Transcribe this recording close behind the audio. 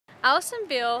Allison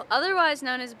Bihl, otherwise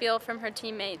known as Bihl from her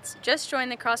teammates, just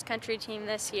joined the cross-country team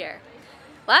this year.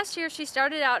 Last year, she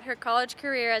started out her college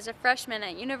career as a freshman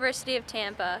at University of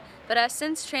Tampa, but has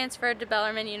since transferred to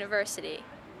Bellarmine University.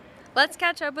 Let's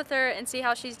catch up with her and see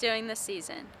how she's doing this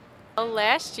season. Well,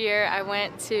 last year I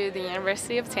went to the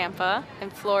University of Tampa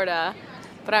in Florida,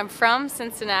 but I'm from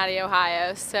Cincinnati,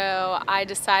 Ohio, so I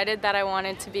decided that I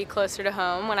wanted to be closer to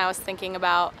home when I was thinking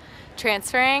about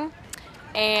transferring.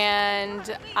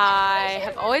 And I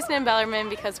have always been in Bellarmine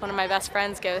because one of my best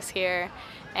friends goes here,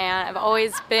 and I've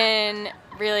always been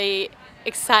really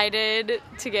excited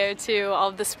to go to all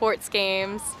of the sports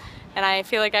games, and I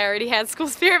feel like I already had school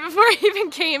spirit before I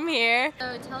even came here.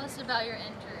 So tell us about your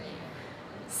injury.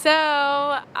 So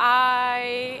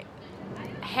I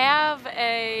have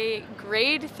a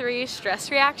grade 3 stress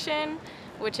reaction,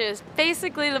 which is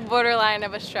basically the borderline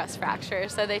of a stress fracture,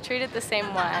 so they treat it the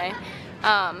same way.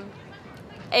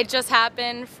 It just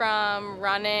happened from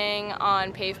running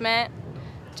on pavement.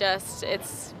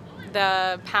 It's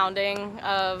the pounding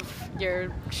of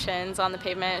your shins on the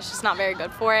pavement. It's just not very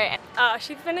good for it.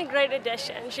 She's been a great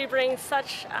addition. She brings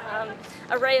such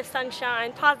a ray of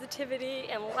sunshine, positivity,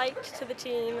 and light to the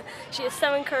team. She is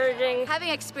so encouraging. Having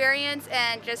experience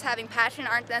and just having passion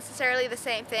aren't necessarily the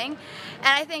same thing, and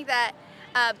I think that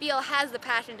Bihl has the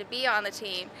passion to be on the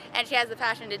team, and she has the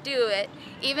passion to do it,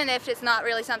 even if it's not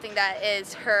really something that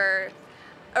is her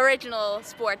original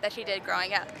sport that she did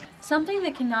growing up. Something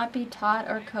that cannot be taught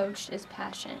or coached is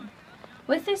passion.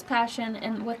 With this passion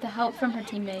and with the help from her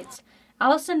teammates,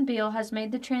 Allison Bihl has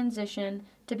made the transition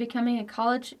to becoming a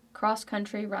college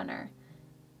cross-country runner.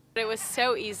 It was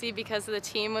so easy because the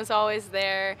team was always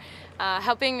there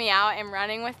helping me out and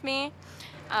running with me.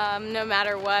 No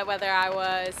matter what, whether I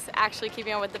was actually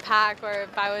keeping up with the pack or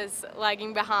if I was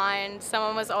lagging behind,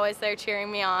 someone was always there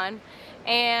cheering me on.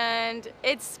 And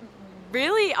it's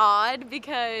really odd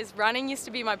because running used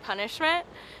to be my punishment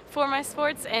for my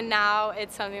sports, and now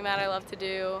it's something that I love to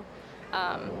do,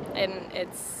 and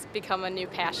it's become a new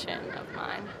passion of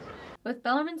mine. With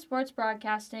Bellarmine Sports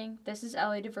Broadcasting, this is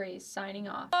Ellie DeVries signing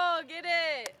off. Oh, get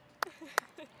it!